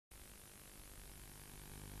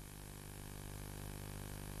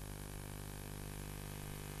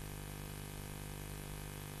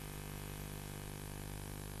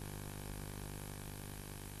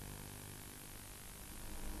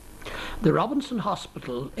The Robinson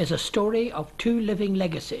Hospital is a story of two living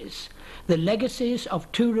legacies, the legacies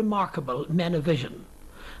of two remarkable men of vision.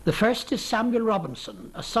 The first is Samuel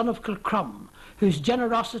Robinson, a son of Culcrum, whose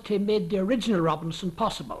generosity made the original Robinson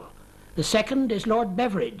possible. The second is Lord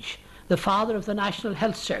Beveridge, the father of the National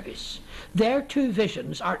Health Service. Their two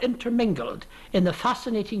visions are intermingled in the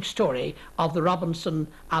fascinating story of the Robinson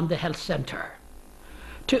and the Health Centre.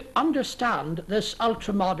 To understand this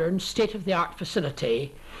ultra-modern, state-of-the-art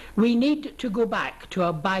facility, we need to go back to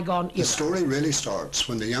a bygone era. The story really starts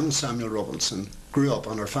when the young Samuel Robinson grew up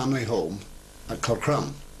on our family home at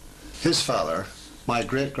Culcrum. His father, my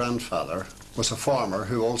great-grandfather, was a farmer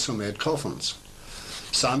who also made coffins.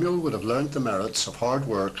 Samuel would have learnt the merits of hard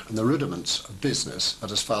work and the rudiments of business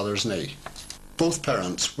at his father's knee. Both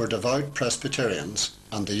parents were devout Presbyterians,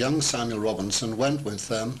 and the young Samuel Robinson went with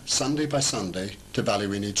them Sunday by Sunday to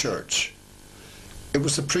Ballymoney Church. It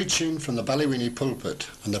was the preaching from the Ballymoney pulpit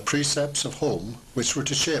and the precepts of home which were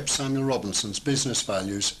to shape Samuel Robinson's business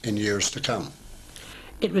values in years to come.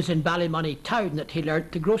 It was in Ballymoney town that he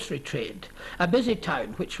learnt the grocery trade, a busy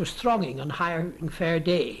town which was thronging on hiring fair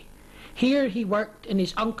day. Here he worked in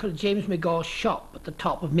his uncle James McGaw's shop at the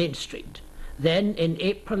top of Main Street. Then, in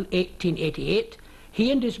April 1888,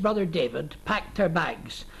 he and his brother David packed their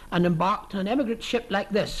bags and embarked on an emigrant ship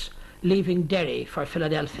like this, leaving Derry for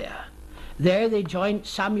Philadelphia. There they joined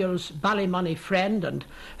Samuel's Ballymoney friend and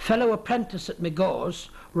fellow apprentice at McGaw's,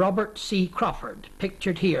 Robert C. Crawford,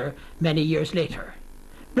 pictured here many years later.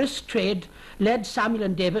 Brisk trade led Samuel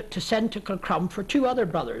and David to send to Culcrum for two other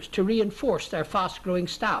brothers to reinforce their fast-growing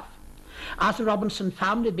staff. As the Robinson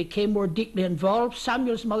family became more deeply involved,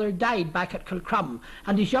 Samuel's mother died back at Culcrum,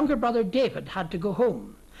 and his younger brother David had to go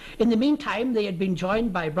home. In the meantime, they had been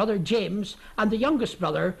joined by brother James and the youngest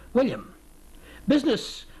brother, William.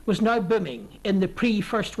 Business was now booming in the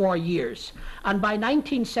pre-First War years, and by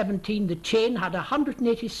 1917 the chain had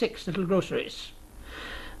 186 little groceries.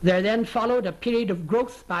 There then followed a period of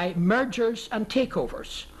growth by mergers and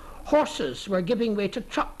takeovers. Horses were giving way to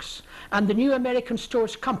trucks, and the new American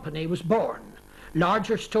Stores Company was born.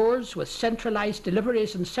 Larger stores with centralized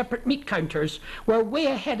deliveries and separate meat counters were way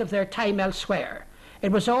ahead of their time elsewhere.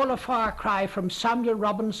 It was all a far cry from Samuel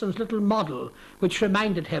Robinson's little model, which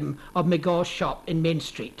reminded him of McGaw's shop in Main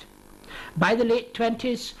Street. By the late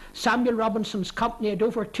 20s, Samuel Robinson's company had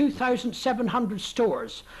over 2,700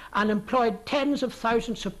 stores and employed tens of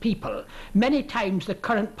thousands of people, many times the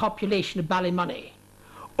current population of Ballymoney.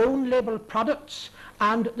 Own-label products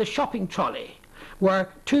and the shopping trolley were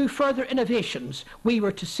two further innovations we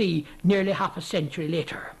were to see nearly half a century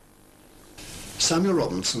later. Samuel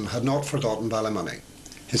Robinson had not forgotten Ballymoney.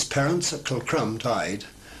 His parents at Culcrum died,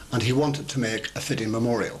 and he wanted to make a fitting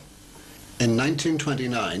memorial. In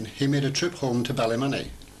 1929, he made a trip home to Ballymoney.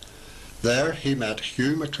 There he met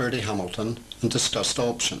Hugh McCurdy Hamilton and discussed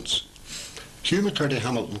options. Hugh McCurdy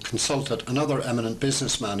Hamilton consulted another eminent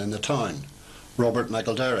businessman in the town, Robert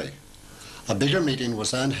McElderry. A bigger meeting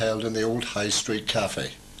was then held in the old High Street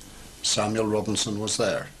Cafe. Samuel Robinson was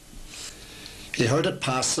there. He heard it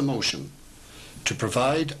pass the motion to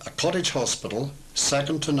provide a cottage hospital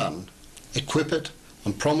second to none, equip it,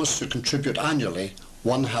 and promise to contribute annually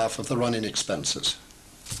 1/2 of the running expenses.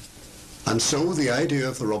 And so the idea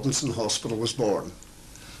of the Robinson Hospital was born.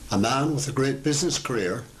 A man with a great business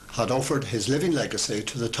career had offered his living legacy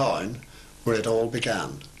to the town where it all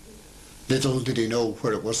began. Little did he know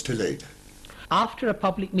where it was to lead. After a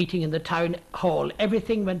public meeting in the town hall,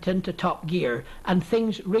 everything went into top gear and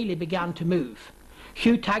things really began to move.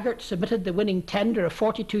 Hugh Taggart submitted the winning tender of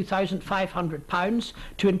 £42,500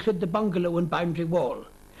 to include the bungalow and boundary wall.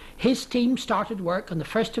 His team started work on the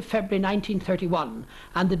 1st of February 1931,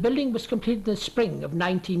 and the building was completed in the spring of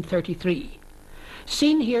 1933.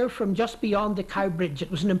 Seen here from just beyond the Cow Bridge, it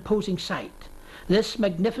was an imposing sight. This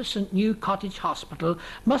magnificent new cottage hospital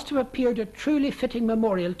must have appeared a truly fitting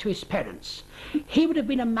memorial to his parents. He would have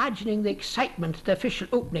been imagining the excitement at the official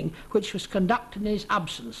opening, which was conducted in his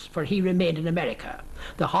absence, for he remained in America.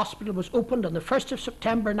 The hospital was opened on the 1st of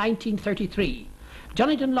September 1933.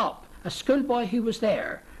 Johnny Dunlop, a schoolboy who was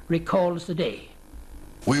there, recalls the day.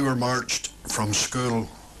 We were marched from school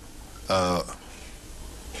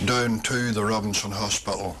down to the Robinson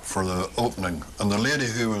Hospital for the opening, and the lady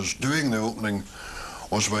who was doing the opening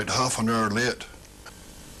was about half an hour late.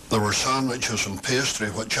 There were sandwiches and pastry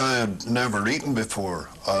which I had never eaten before.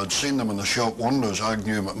 I had seen them in the shop windows,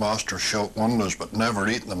 Agnew McMaster's shop windows, but never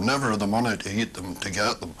eaten them, never had the money to eat them, to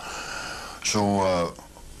get them. So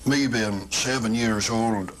me being 7 years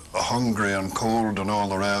old, hungry and cold and all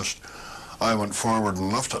the rest, I went forward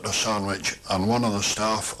and lifted a sandwich, and one of the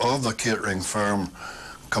staff of the catering firm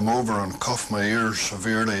come over and cuffed my ears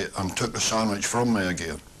severely and took the sandwich from me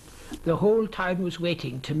again. The whole town was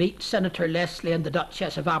waiting to meet Senator Leslie and the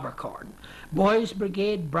Duchess of Abercorn. Boys'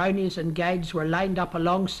 Brigade, brownies and guides were lined up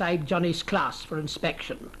alongside Johnny's class for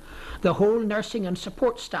inspection. The whole nursing and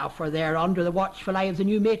support staff were there under the watchful eye of the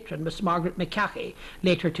new matron, Miss Margaret McCachie,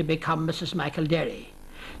 later to become Mrs. Michael Derry.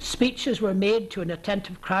 Speeches were made to an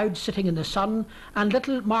attentive crowd sitting in the sun, and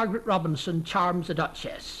little Margaret Robinson charms the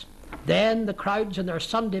Duchess. Then the crowds in their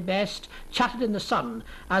Sunday best chatted in the sun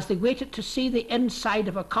as they waited to see the inside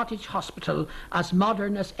of a cottage hospital as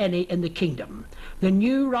modern as any in the kingdom. The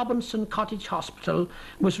new Robinson Cottage Hospital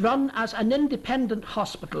was run as an independent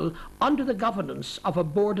hospital under the governance of a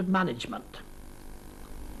board of management.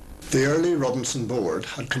 The early Robinson board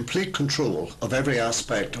had complete control of every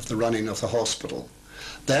aspect of the running of the hospital.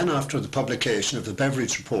 Then, after the publication of the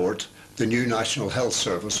Beveridge Report, the new National Health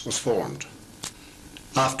Service was formed.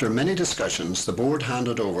 After many discussions, the board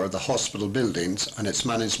handed over the hospital buildings and its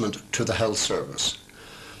management to the Health Service.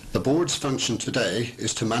 The board's function today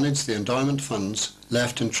is to manage the endowment funds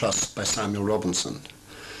left in trust by Samuel Robinson.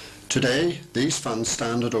 Today, these funds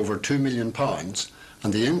stand at over £2 million,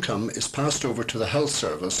 and the income is passed over to the Health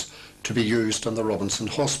Service to be used on the Robinson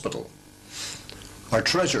Hospital. Our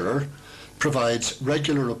treasurer provides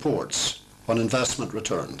regular reports on investment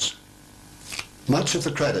returns. Much of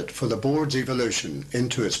the credit for the board's evolution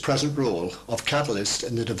into its present role of catalyst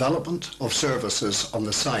in the development of services on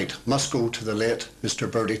the site must go to the late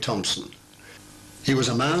Mr. Bertie Thompson. He was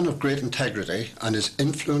a man of great integrity, and his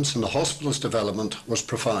influence in the hospital's development was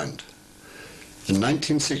profound. In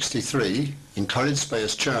 1963, encouraged by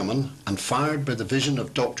his chairman and fired by the vision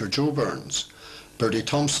of Dr. Joe Burns, Bertie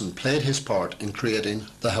Thompson played his part in creating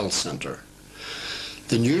the health centre.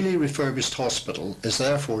 The newly refurbished hospital is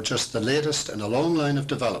therefore just the latest in a long line of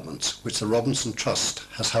developments which the Robinson Trust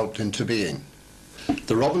has helped into being.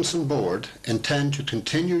 The Robinson Board intend to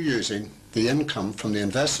continue using the income from the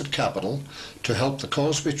invested capital to help the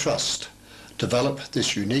Causeway Trust develop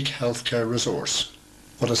this unique healthcare resource.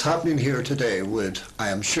 What is happening here today would, I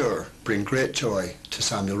am sure, bring great joy to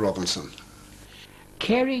Samuel Robinson.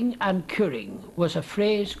 Caring and curing was a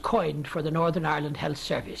phrase coined for the Northern Ireland Health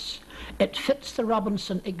Service. It fits the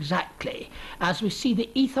Robinson exactly, as we see the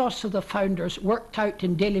ethos of the founders worked out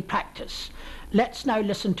in daily practice. Let's now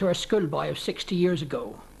listen to our schoolboy of 60 years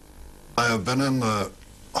ago. I have been in the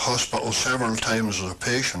hospital several times as a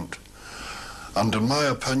patient, and in my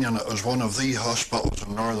opinion it is one of the hospitals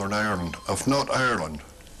in Northern Ireland, if not Ireland.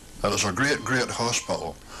 It is a great, great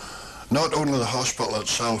hospital. Not only the hospital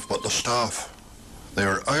itself, but the staff. They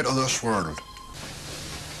are out of this world.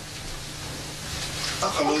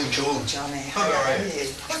 Hello, Joan. Johnny, how are you?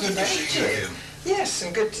 Good to see you again. Yes,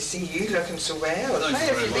 and good to see you looking so well. How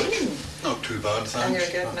have you been? Not too bad, thanks. And you're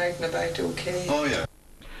getting out and about okay? Oh, yeah.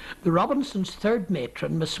 The Robinsons' third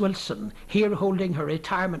matron, Miss Wilson, here holding her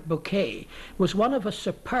retirement bouquet, was one of a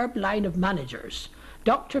superb line of managers.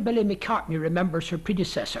 Dr. Billy McCartney remembers her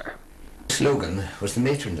predecessor. Miss Logan was the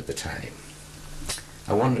matron at the time.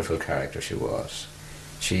 A wonderful character she was.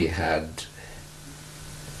 She had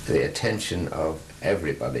the attention of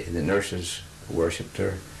everybody. The nurses worshipped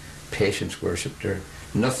her, patients worshipped her.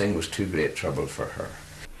 Nothing was too great trouble for her.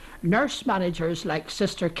 Nurse managers like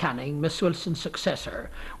Sister Canning, Miss Wilson's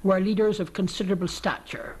successor, were leaders of considerable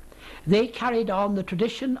stature. They carried on the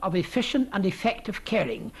tradition of efficient and effective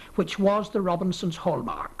caring, which was the Robinsons'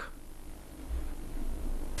 hallmark.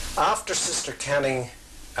 After Sister Canning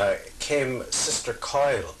came Sister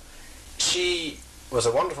Coyle. She was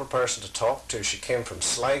a wonderful person to talk to. She came from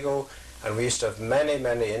Sligo, and we used to have many,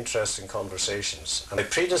 many interesting conversations. And my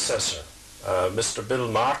predecessor, Mr. Bill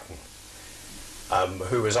Martin,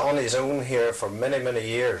 who was on his own here for many, many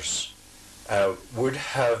years, would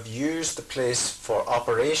have used the place for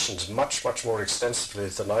operations much, much more extensively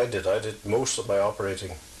than I did. I did most of my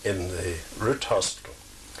operating in the Root Hospital.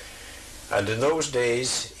 And in those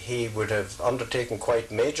days, he would have undertaken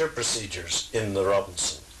quite major procedures in the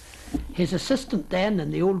Robinson. His assistant then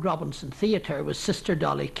in the old Robinson Theatre was Sister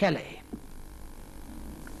Dolly Kelly.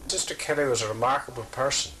 Sister Kelly was a remarkable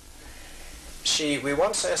person. We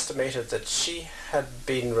once estimated that she had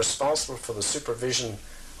been responsible for the supervision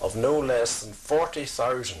of no less than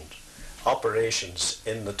 40,000 operations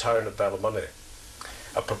in the town of Ballymoney,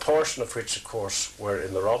 a proportion of which, of course, were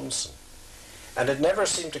in the Robinson. And it never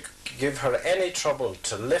seemed to give her any trouble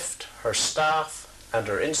to lift her staff and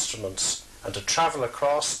her instruments and to travel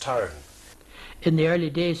across town. In the early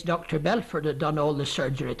days, Dr. Belford had done all the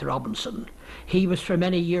surgery at the Robinson. He was for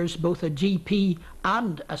many years both a GP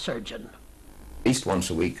and a surgeon. At least once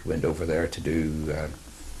a week went over there to do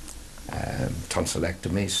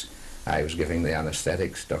tonsillectomies I was giving the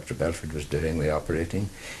anaesthetics, Dr. Belford was doing the operating.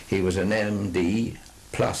 He was an MD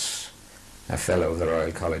plus a Fellow of the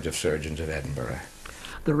Royal College of Surgeons of Edinburgh.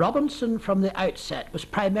 The Robinson from the outset was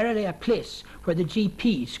primarily a place where the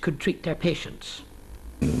GPs could treat their patients.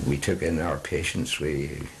 We took in our patients,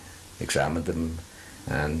 we examined them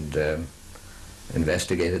and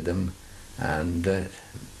investigated them, and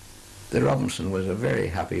the Robinson was a very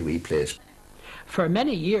happy wee place. For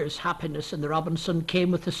many years, happiness in the Robinson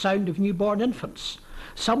came with the sound of newborn infants.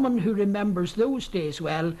 Someone who remembers those days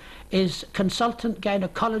well is consultant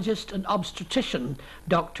gynaecologist and obstetrician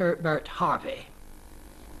Dr. Bert Harvey.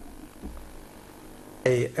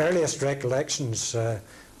 The earliest recollections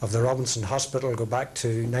of the Robinson Hospital go back to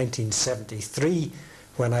 1973,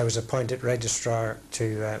 when I was appointed registrar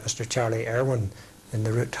to Mr. Charlie Irwin in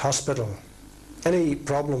the Root Hospital. Any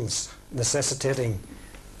problems necessitating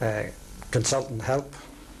consultant help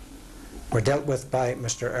were dealt with by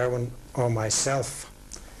Mr. Irwin or myself.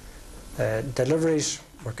 Deliveries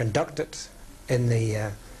were conducted in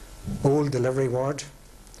the old delivery ward,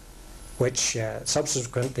 which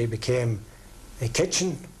subsequently became a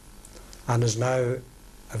kitchen and is now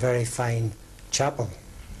a very fine chapel.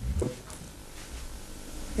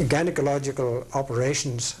 Gynecological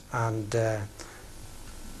operations and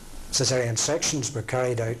caesarean sections were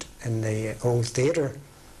carried out in the old theatre.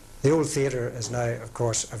 The old theatre is now, of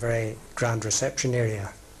course, a very grand reception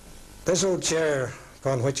area. This old chair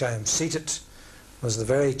upon which I am seated was the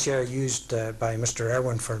very chair used by Mr.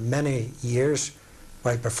 Irwin for many years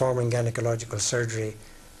while performing gynecological surgery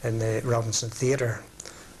in the Robinson Theatre.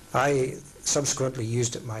 I subsequently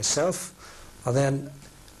used it myself, and then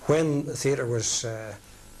when the theatre was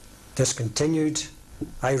discontinued,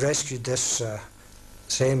 I rescued this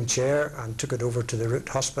same chair and took it over to the Root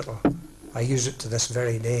Hospital. I use it to this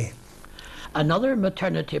very day. Another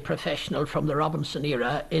maternity professional from the Robinson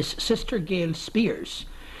era is Sister Gail Spears.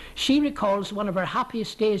 She recalls one of her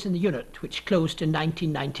happiest days in the unit, which closed in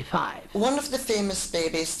 1995. One of the famous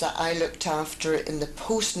babies that I looked after in the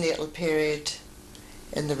postnatal period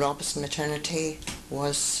in the Robinson maternity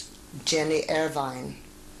was Jenny Irvine,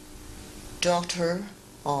 daughter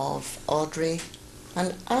of Audrey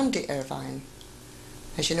and Andy Irvine.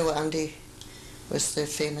 As you know, Andy was the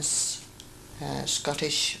famous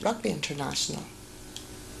Scottish rugby international.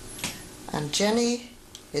 And Jenny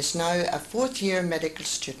is now a fourth-year medical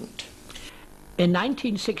student. In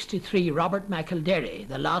 1963, Robert McElderry,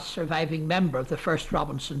 the last surviving member of the first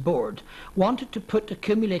Robinson board, wanted to put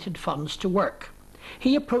accumulated funds to work.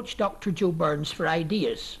 He approached Dr. Joe Burns for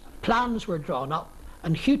ideas. Plans were drawn up,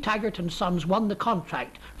 and Hugh Taggart and Sons won the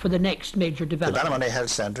contract for the next major development. The Ballymoney Health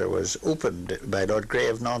Centre was opened by Lord Grey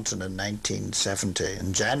of Naunton in 1970,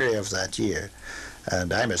 in January of that year.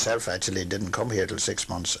 And I myself actually didn't come here till 6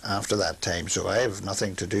 months after that time, so I have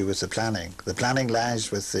nothing to do with the planning. The planning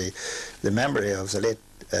lies with the memory of the late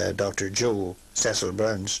Dr. Joe Cecil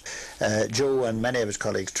Burns. Joe and many of his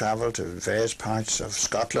colleagues travelled to various parts of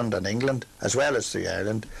Scotland and England, as well as through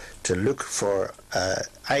Ireland, to look for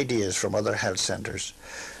ideas from other health centres.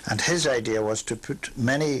 And his idea was to put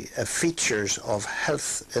many features of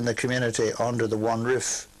health in the community under the one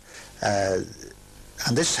roof.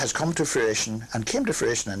 And this has come to fruition, and came to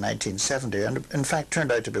fruition in 1970, and in fact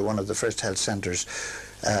turned out to be one of the first health centres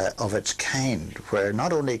of its kind, where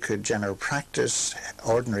not only could general practice,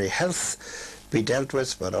 ordinary health be dealt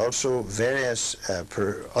with, but also various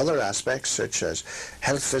other aspects such as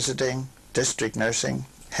health visiting, district nursing,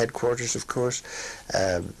 headquarters of course,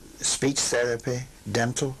 speech therapy,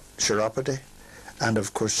 dental, chiropody, and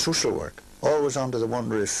of course social work, always under the one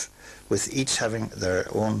roof, with each having their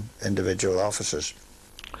own individual offices.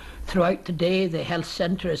 Throughout the day, the health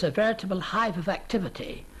centre is a veritable hive of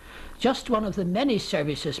activity. Just one of the many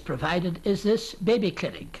services provided is this baby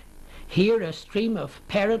clinic. Here a stream of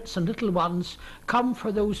parents and little ones come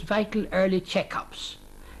for those vital early checkups.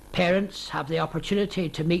 Parents have the opportunity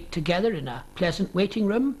to meet together in a pleasant waiting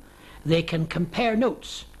room. They can compare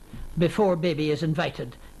notes before baby is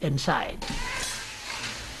invited inside.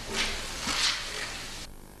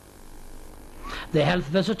 The health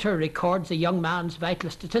visitor records a young man's vital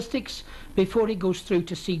statistics before he goes through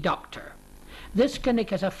to see doctor. This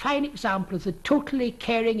clinic is a fine example of the totally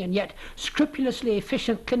caring and yet scrupulously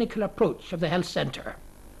efficient clinical approach of the health centre.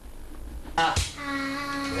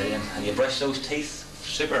 Brilliant. And you brush those teeth?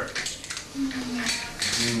 Super.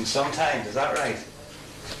 Sometimes, is that right?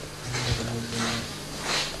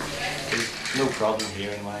 No problem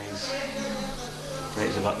hearing-wise.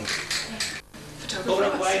 Raise the button. Open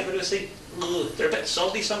up wide, what do we see? They're a bit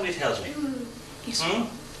salty, somebody tells me.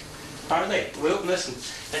 Are they? We open this and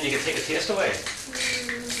then you can take a taste away.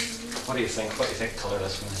 What do you think? What do you think colour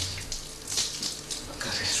this one is?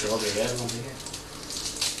 strawberry red one here.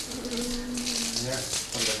 There,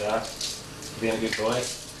 look at that. Being a good boy.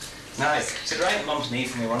 Now, sit right on Mum's knee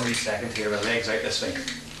for me 1 wee second here with the legs out this way.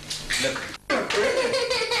 Look.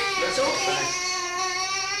 Let's open.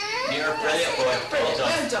 You're a brilliant boy. Well done.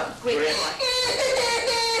 Well done. Great Great. boy.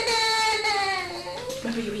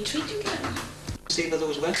 Remember you were treating them. See where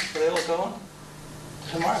those went? Are they all gone?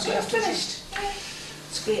 Tomorrow's left. Finished.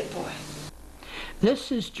 It's a great boy.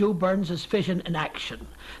 This is Joe Burns's vision in action.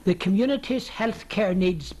 The community's health care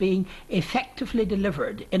needs being effectively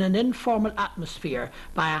delivered in an informal atmosphere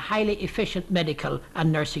by a highly efficient medical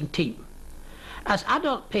and nursing team. As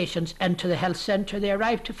adult patients enter the health centre, they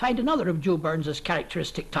arrive to find another of Joe Burns's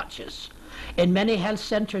characteristic touches. In many health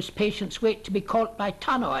centres, patients wait to be called by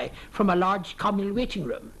tannoy from a large communal waiting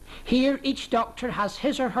room. Here, each doctor has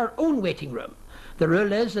his or her own waiting room. The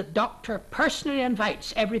rule is that doctor personally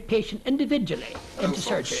invites every patient individually into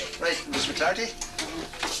surgery. Right, Miss McClarty.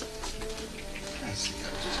 Just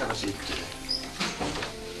have a seat.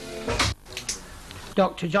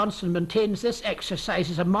 Dr. Johnson maintains this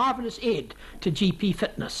exercise as a marvellous aid to GP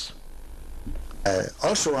fitness.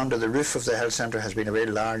 Also under the roof of the health centre has been a very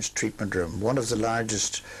large treatment room, one of the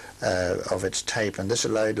largest of its type, and this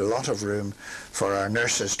allowed a lot of room for our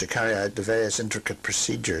nurses to carry out the various intricate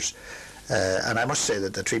procedures. And I must say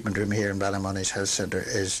that the treatment room here in Ballymoney's health centre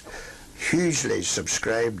is hugely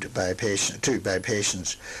subscribed by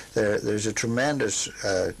patients. There's a tremendous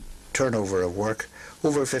turnover of work.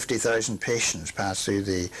 Over 50,000 patients pass through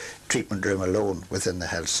the treatment room alone within the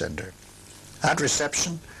health centre. At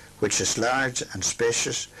reception, which is large and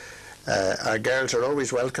spacious, our girls are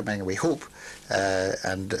always welcoming, we hope,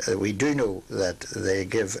 and we do know that they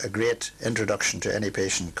give a great introduction to any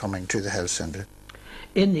patient coming to the health centre.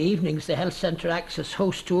 In the evenings, the health centre acts as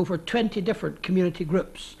host to over 20 different community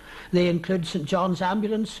groups. They include St John's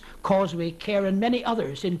Ambulance, Causeway Care and many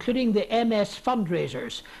others, including the MS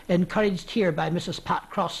fundraisers, encouraged here by Mrs Pat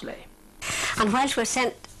Crossley. And whilst we've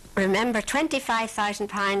sent, remember,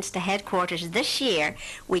 £25,000 to headquarters this year,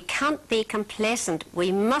 we can't be complacent.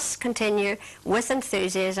 We must continue with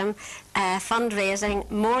enthusiasm,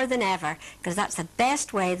 fundraising more than ever, because that's the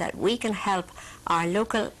best way that we can help our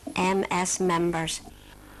local MS members.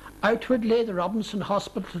 Outwardly, the Robinson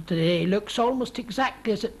Hospital today looks almost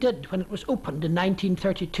exactly as it did when it was opened in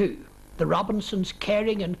 1932. The Robinsons'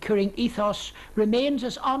 caring and curing ethos remains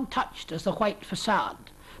as untouched as the white facade.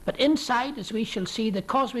 But inside, as we shall see, the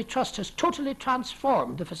Causeway Trust has totally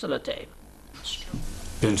transformed the facility.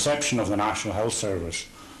 The inception of the National Health Service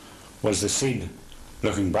was the seed,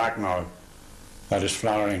 looking back now, that is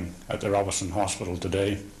flowering at the Robinson Hospital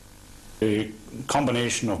today. The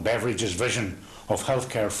combination of Beveridge's vision of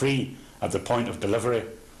healthcare free at the point of delivery,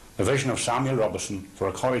 the vision of Samuel Robinson for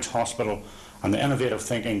a college hospital, and the innovative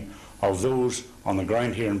thinking of those on the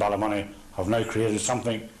ground here in Ballymoney have now created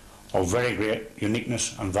something of very great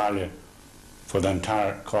uniqueness and value for the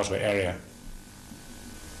entire Causeway area.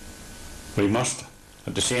 We must,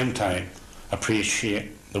 at the same time,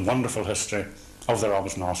 appreciate the wonderful history of the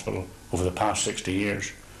Robinson Hospital over the past 60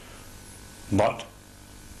 years, but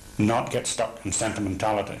not get stuck in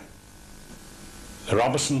sentimentality. The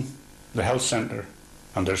Robinson, the health centre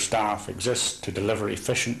and their staff exist to deliver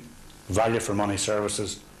efficient, value-for-money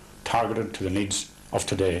services targeted to the needs of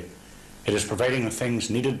today. It is providing the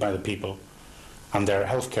things needed by the people and their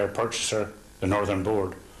healthcare purchaser, the Northern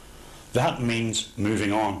Board. That means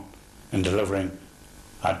moving on and delivering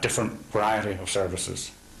a different variety of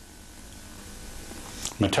services.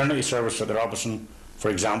 Maternity service at the Robinson,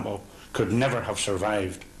 for example, could never have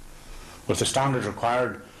survived. With the standards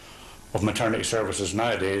required of maternity services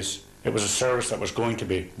nowadays, it was a service that was going to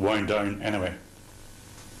be wound down anyway.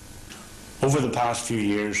 Over the past few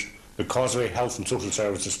years, the Causeway Health and Social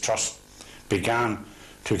Services Trust began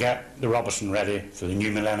to get the Robinson ready for the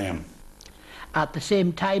new millennium. At the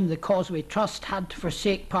same time, the Causeway Trust had to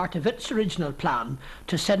forsake part of its original plan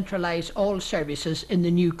to centralise all services in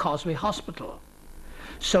the new Causeway Hospital.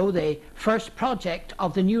 So the first project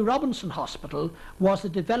of the new Robinson Hospital was the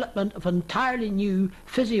development of an entirely new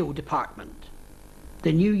physio department.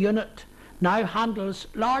 The new unit now handles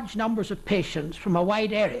large numbers of patients from a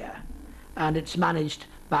wide area, and it's managed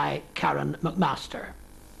by Karen McMaster.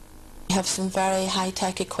 We have some very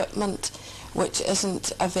high-tech equipment which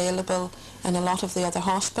isn't available in a lot of the other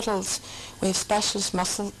hospitals. We have specialist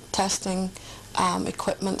muscle testing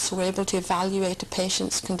equipment, so we're able to evaluate a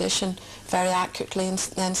patient's condition very accurately and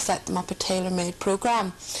then set them up a tailor-made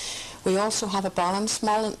program. We also have a balance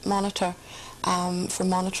monitor for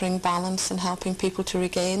monitoring balance and helping people to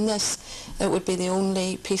regain this. It would be the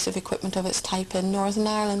only piece of equipment of its type in Northern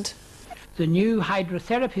Ireland. The new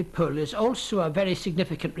hydrotherapy pool is also a very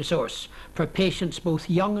significant resource for patients both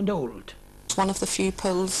young and old. It's one of the few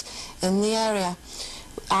pools in the area.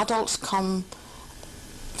 Adults come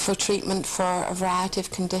for treatment for a variety of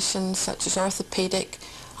conditions such as orthopaedic,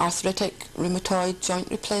 arthritic, rheumatoid, joint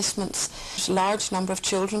replacements. There's a large number of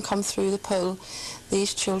children come through the pool.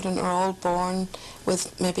 These children are all born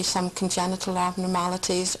with maybe some congenital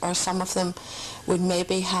abnormalities, or some of them would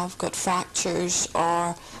maybe have got fractures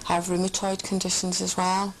or have rheumatoid conditions as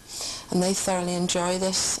well. And they thoroughly enjoy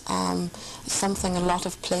this. It's something a lot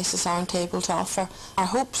of places aren't able to offer. Our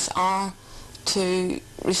hopes are to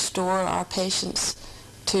restore our patients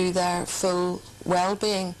to their full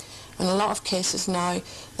well-being. In a lot of cases now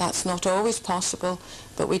that's not always possible,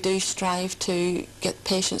 but we do strive to get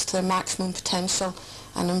patients to their maximum potential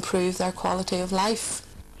and improve their quality of life.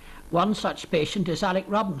 One such patient is Alec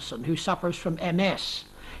Robinson, who suffers from MS.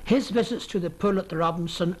 His visits to the pool at the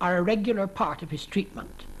Robinson are a regular part of his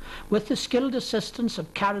treatment. With the skilled assistance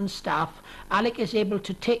of Karen's staff, Alec is able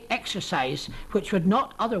to take exercise which would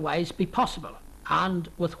not otherwise be possible. And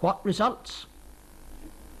with what results?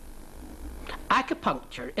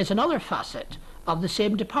 Acupuncture is another facet of the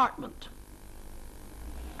same department.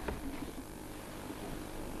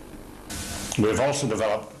 We've also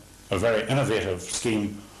developed a very innovative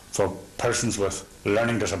scheme for persons with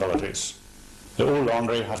learning disabilities. The old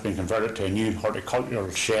laundry has been converted to a new horticultural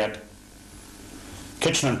shed.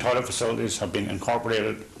 Kitchen and toilet facilities have been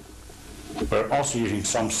incorporated. We're also using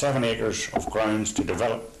some 7 acres of grounds to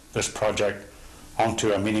develop this project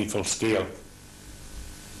onto a meaningful scale.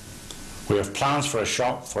 We have plans for a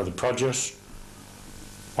shop for the produce.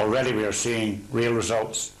 Already we are seeing real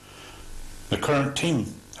results. The current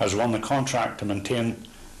team has won the contract to maintain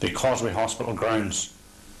the Causeway Hospital grounds,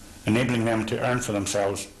 enabling them to earn for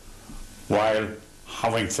themselves while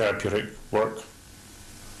having therapeutic work.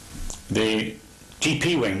 The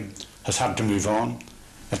GP wing has had to move on.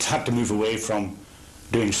 It's had to move away from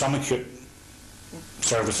doing some acute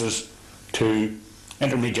services to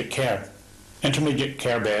intermediate care. Intermediate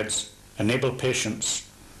care beds enable patients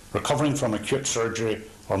recovering from acute surgery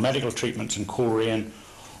or medical treatments in Coleraine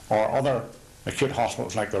or other acute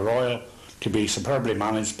hospitals like the Royal to be superbly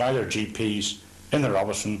managed by their GPs in the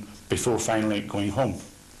Robinson before finally going home.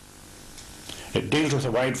 It deals with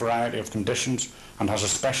a wide variety of conditions and has a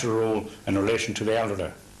special role in relation to the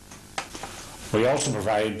elderly. We also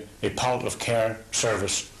provide a palliative care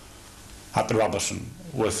service at the Robinson,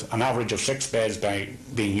 with an average of 6 beds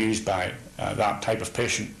being used by that type of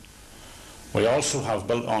patient. We also have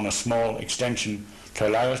built on a small extension to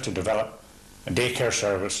allow us to develop a daycare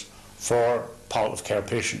service for palliative care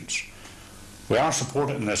patients. We are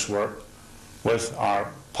supported in this work with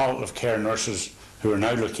our palliative care nurses who are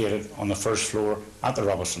now located on the first floor at the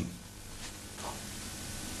Robinson.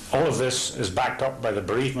 All of this is backed up by the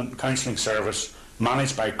bereavement counselling service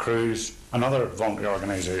managed by Cruise, another voluntary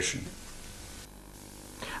organisation.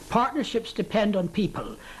 Partnerships depend on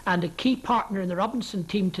people, and a key partner in the Robinson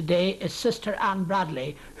team today is Sister Anne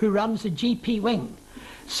Bradley, who runs the GP wing.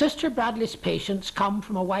 Sister Bradley's patients come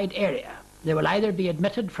from a wide area. They will either be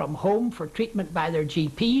admitted from home for treatment by their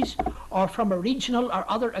GPs or from a regional or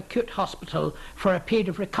other acute hospital for a period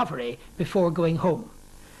of recovery before going home.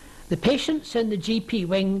 The patients in the GP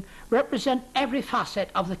wing represent every facet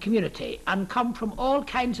of the community and come from all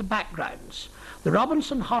kinds of backgrounds. The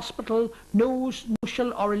Robinson Hospital knows no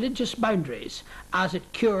social or religious boundaries as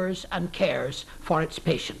it cures and cares for its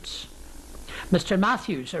patients. Mr.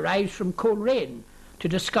 Matthews arrives from Coleraine to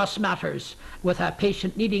discuss matters with a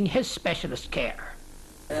patient needing his specialist care.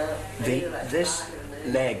 This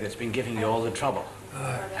leg that's been giving you all the trouble,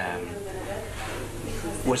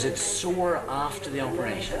 was it sore after the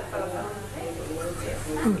operation?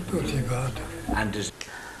 Not too bad. And does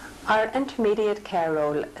Our intermediate care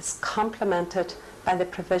role is complemented by the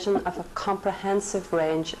provision of a comprehensive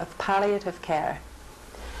range of palliative care.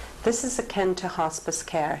 This is akin to hospice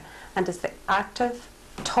care and is the active,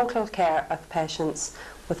 total care of patients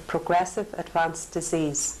with progressive advanced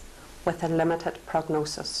disease with a limited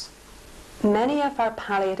prognosis. Many of our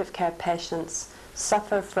palliative care patients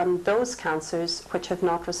suffer from those cancers which have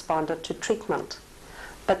not responded to treatment,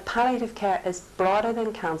 but palliative care is broader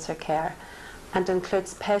than cancer care and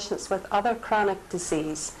includes patients with other chronic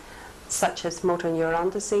disease such as motor neuron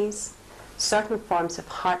disease, certain forms of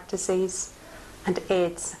heart disease and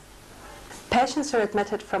AIDS. Patients are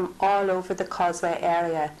admitted from all over the Causeway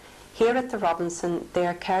area. Here at the Robinson, they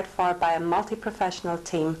are cared for by a multi-professional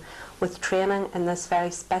team with training in this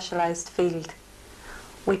very specialised field.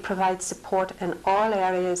 We provide support in all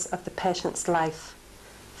areas of the patient's life: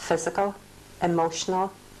 physical,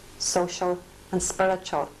 emotional, social and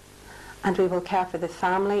spiritual, and we will care for the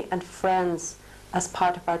family and friends as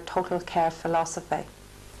part of our total care philosophy.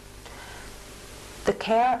 The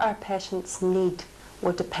care our patients need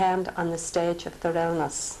will depend on the stage of their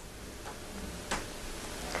illness.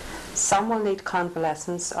 Some will need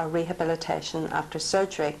convalescence or rehabilitation after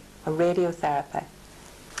surgery or radiotherapy.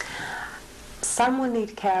 Some will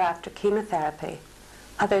need care after chemotherapy.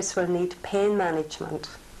 Others will need pain management.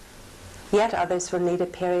 Yet others will need a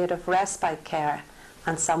period of respite care,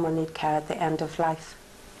 and some will need care at the end of life.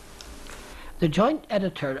 The joint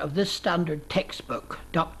editor of this standard textbook,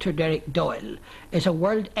 Dr. Derek Doyle, is a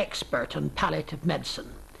world expert on palliative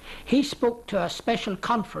medicine. He spoke to a special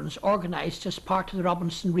conference organised as part of the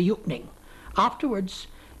Robinson reopening. Afterwards,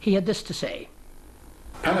 he had this to say.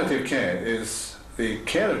 Palliative care is the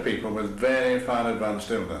care of people with very far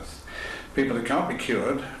advanced illness. People who can't be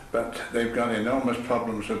cured, but they've got enormous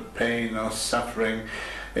problems with pain or suffering.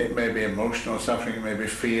 It may be emotional suffering, it may be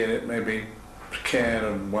fear, it may be care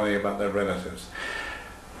and worry about their relatives.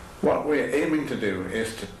 What we're aiming to do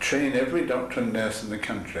is to train every doctor and nurse in the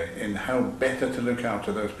country in how better to look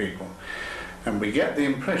after those people. And we get the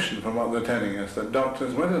impression from what they're telling us that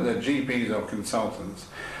doctors, whether they're GPs or consultants,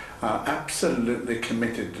 are absolutely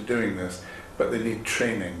committed to doing this, but they need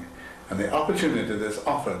training. And the opportunity that's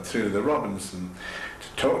offered through the Robinson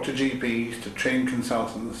to talk to GPs, to train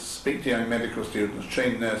consultants, speak to young medical students,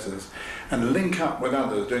 train nurses, and link up with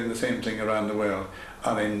others doing the same thing around the world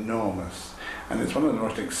are enormous. And it's one of the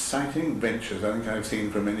most exciting ventures I think I've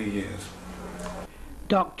seen for many years.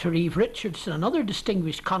 Dr. Eve Richardson, another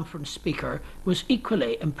distinguished conference speaker, was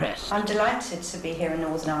equally impressed. I'm delighted to be here in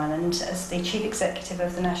Northern Ireland as the Chief Executive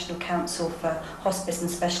of the National Council for Hospice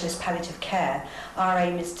and Specialist Palliative Care. Our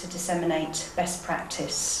aim is to disseminate best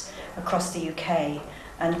practice across the UK,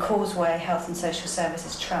 and Causeway Health and Social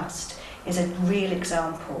Services Trust is a real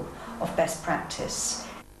example of best practice.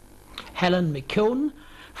 Helen McKeown,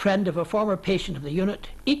 friend of a former patient of the unit,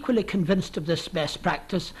 equally convinced of this best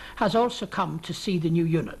practice, has also come to see the new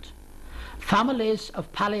unit. Families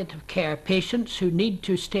of palliative care patients who need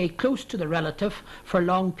to stay close to the relative for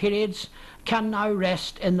long periods can now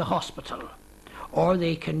rest in the hospital, or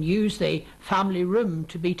they can use the family room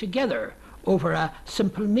to be together over a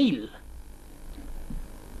simple meal,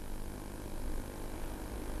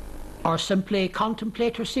 or simply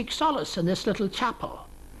contemplate or seek solace in this little chapel.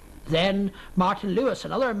 Then Martin Lewis,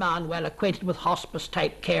 another man well acquainted with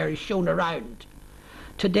hospice-type care, is shown around.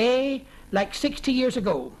 Today, like 60 years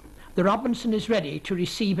ago, the Robinson is ready to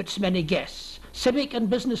receive its many guests. Civic and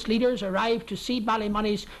business leaders arrive to see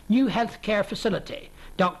Ballymoney's new healthcare facility.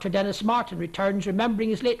 Dr. Dennis Martin returns remembering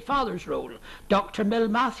his late father's role. Dr. Mill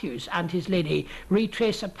Matthews and his lady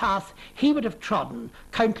retrace a path he would have trodden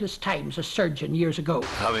countless times as surgeon years ago.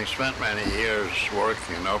 Having spent many years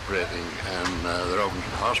working and operating in the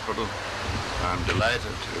Robinson Hospital, I'm delighted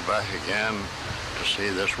to be back again to see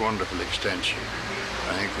this wonderful extension.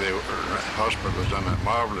 I think the hospital has done a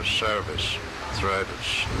marvellous service throughout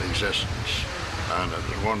its existence, and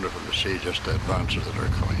it is wonderful to see just the advances that are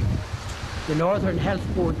coming. The Northern Health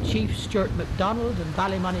Board Chief Stuart MacDonald and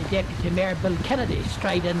Ballymoney Deputy Mayor Bill Kennedy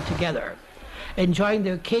stride in together. Enjoying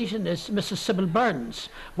the occasion is Mrs. Sybil Burns,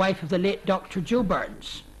 wife of the late Dr. Joe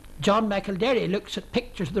Burns. John McElderry looks at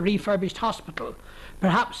pictures of the refurbished hospital.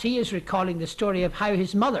 Perhaps he is recalling the story of how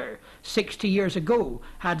his mother, 60 years ago,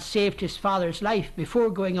 had saved his father's life before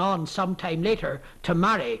going on some time later to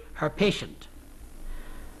marry her patient.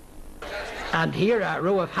 And here a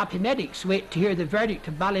row of happy medics wait to hear the verdict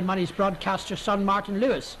of Ballymoney's broadcaster son Martin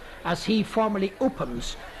Lewis as he formally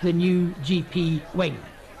opens the new GP wing.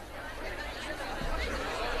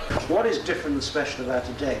 What is different and special about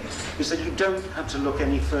today is that you don't have to look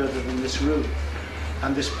any further than this room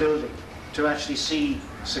and this building to actually see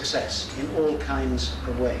success in all kinds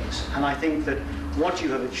of ways. And I think that what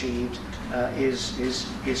you have achieved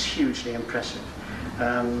is hugely impressive.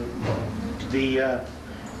 The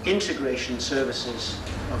integration services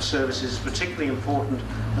is particularly important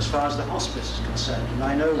as far as the hospice is concerned. And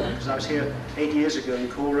I know because I was here 8 years ago in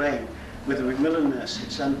Coleraine with the Macmillan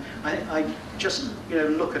nurses, and I just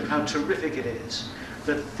look at how terrific it is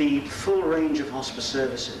that the full range of hospice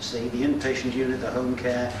services, the inpatient unit, the home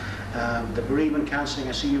care, the bereavement counselling.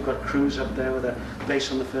 I see you've got crews up there with a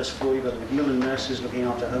base on the first floor. You've got the Macmillan nurses looking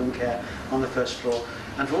after home care on the first floor.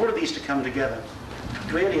 And for all of these to come together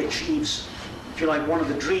really achieves, if you like, one of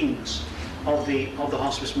the dreams of the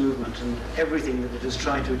hospice movement and everything that it has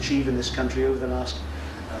tried to achieve in this country over the last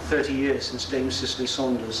 30 years since Dame Cicely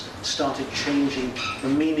Saunders started changing the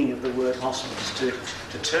meaning of the word hospice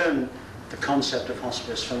to turn the concept of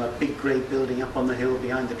hospice from a big grey building up on the hill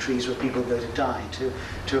behind the trees where people go to die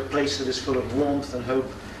to a place that is full of warmth and hope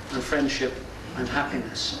and friendship and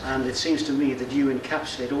happiness. And it seems to me that you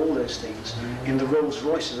encapsulate all those things in the Rolls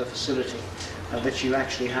Royce of a facility that you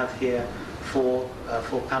actually have here for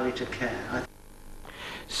palliative care.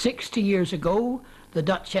 60 years ago, the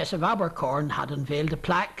Duchess of Abercorn had unveiled a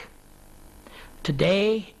plaque.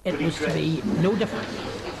 Today, it was to be no different.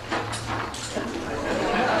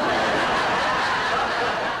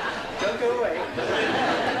 Don't go away.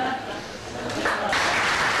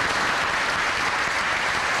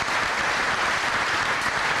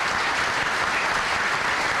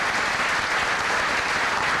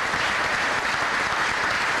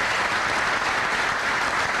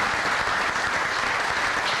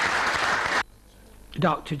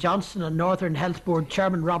 Dr. Johnson and Northern Health Board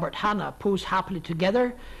Chairman Robert Hanna pose happily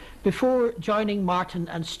together before joining Martin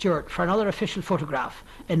and Stuart for another official photograph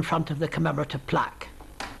in front of the commemorative plaque.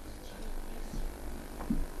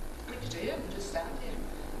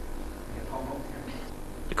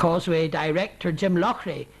 Causeway director Jim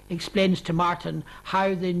Lochray explains to Martin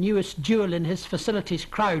how the newest jewel in his facility's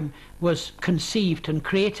crown was conceived and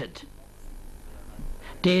created.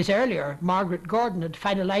 Days earlier, Margaret Gordon had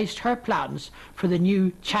finalised her plans for the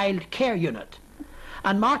new child care unit,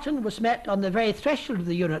 and Martin was met on the very threshold of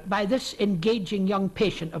the unit by this engaging young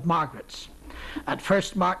patient of Margaret's. At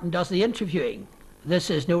first, Martin does the interviewing.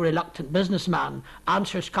 This is no reluctant businessman.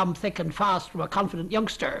 Answers come thick and fast from a confident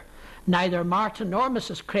youngster. Neither Martin nor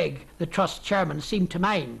Mrs. Craig, the Trust chairman, seem to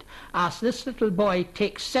mind, as this little boy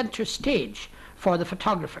takes centre stage for the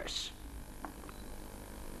photographers.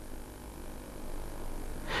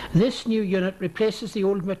 This new unit replaces the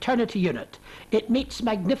old maternity unit. It meets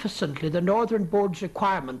magnificently the Northern Board's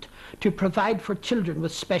requirement to provide for children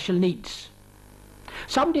with special needs.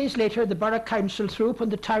 Some days later, the Borough Council threw open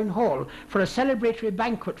the Town Hall for a celebratory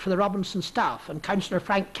banquet for the Robinson staff, and Councillor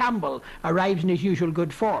Frank Campbell arrives in his usual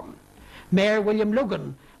good form. Mayor William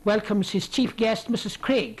Logan welcomes his chief guest, Mrs.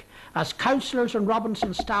 Craig, as councillors and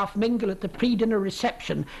Robinson staff mingle at the pre-dinner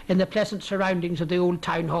reception in the pleasant surroundings of the old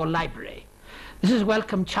Town Hall library. This is a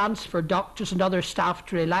welcome chance for doctors and other staff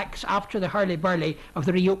to relax after the hurly-burly of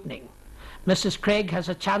the reopening. Mrs. Craig has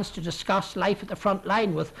a chance to discuss life at the front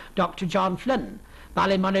line with Dr. John Flynn.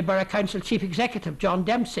 Ballymoney Borough Council Chief Executive John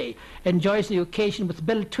Dempsey enjoys the occasion with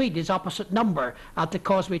Bill Tweed, his opposite number, at the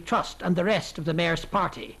Causeway Trust, and the rest of the Mayor's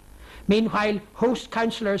party. Meanwhile, host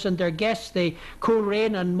councillors and their guests, the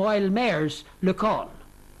Coleraine and Moyle mayors, look on.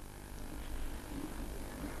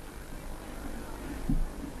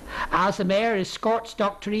 As the Mayor escorts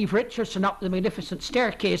Dr. Eve Richardson up the magnificent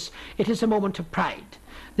staircase, it is a moment of pride.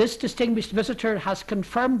 This distinguished visitor has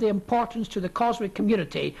confirmed the importance to the Causeway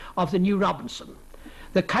community of the new Robinson.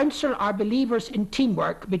 The Council are believers in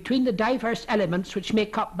teamwork between the diverse elements which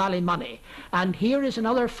make up Ballymoney, and here is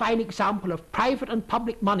another fine example of private and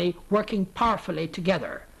public money working powerfully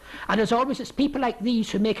together. And as always, it's people like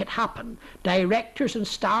these who make it happen, directors and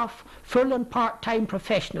staff, full and part-time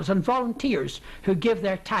professionals and volunteers who give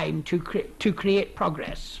their time to create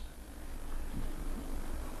progress.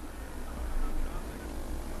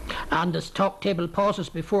 And as Talk Table pauses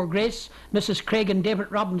before grace, Mrs. Craig and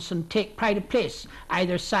David Robinson take pride of place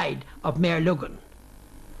either side of Mayor Logan.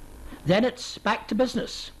 Then it's back to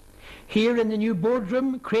business. Here in the new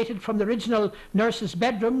boardroom, created from the original nurses'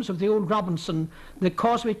 bedrooms of the old Robinson, the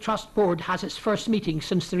Causeway Trust Board has its first meeting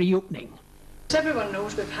since the reopening. As everyone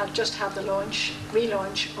knows, we've just had the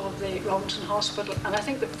relaunch of the Robinson Hospital, and I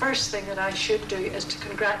think the first thing that I should do is to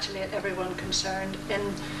congratulate everyone concerned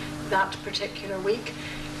in that particular week.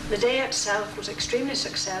 The day itself was extremely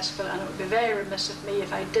successful, and it would be very remiss of me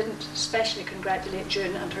if I didn't especially congratulate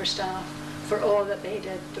June and her staff for all that they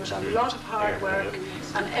did. There was a lot of hard work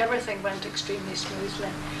and everything went extremely smoothly.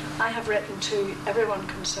 I have written to everyone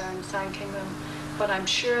concerned thanking them, but I'm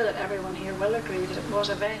sure that everyone here will agree that it was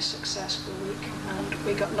a very successful week and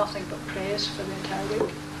we got nothing but praise for the entire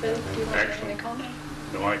week. Bill, do you want to make any comment?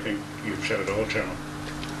 No, I think you've said it all, Chairman.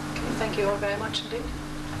 Thank you all very much indeed.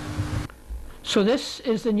 So this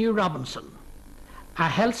is the new Robinson, a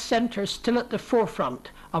health centre still at the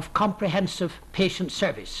forefront of comprehensive patient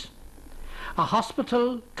service. A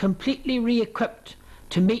hospital completely re-equipped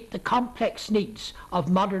to meet the complex needs of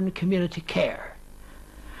modern community care,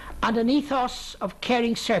 and an ethos of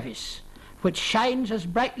caring service which shines as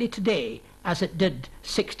brightly today as it did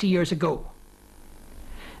 60 years ago.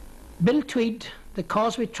 Bill Tweed, the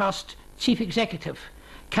Causeway Trust Chief Executive,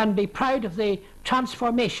 can be proud of the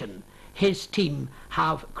transformation his team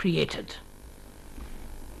have created.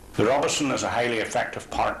 The Robinson is a highly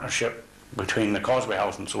effective partnership between the Causeway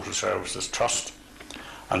Health and Social Services Trust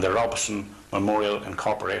and the Robinson Memorial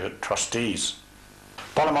Incorporated trustees.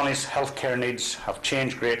 Ballymoney's healthcare needs have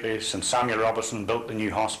changed greatly since Samuel Robinson built the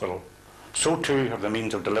new hospital. So too have the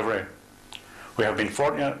means of delivery. We have been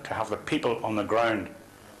fortunate to have the people on the ground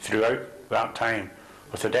throughout that time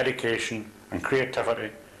with the dedication and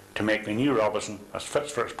creativity to make the new Robinson as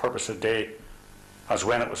fit for its purpose today as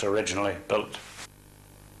when it was originally built.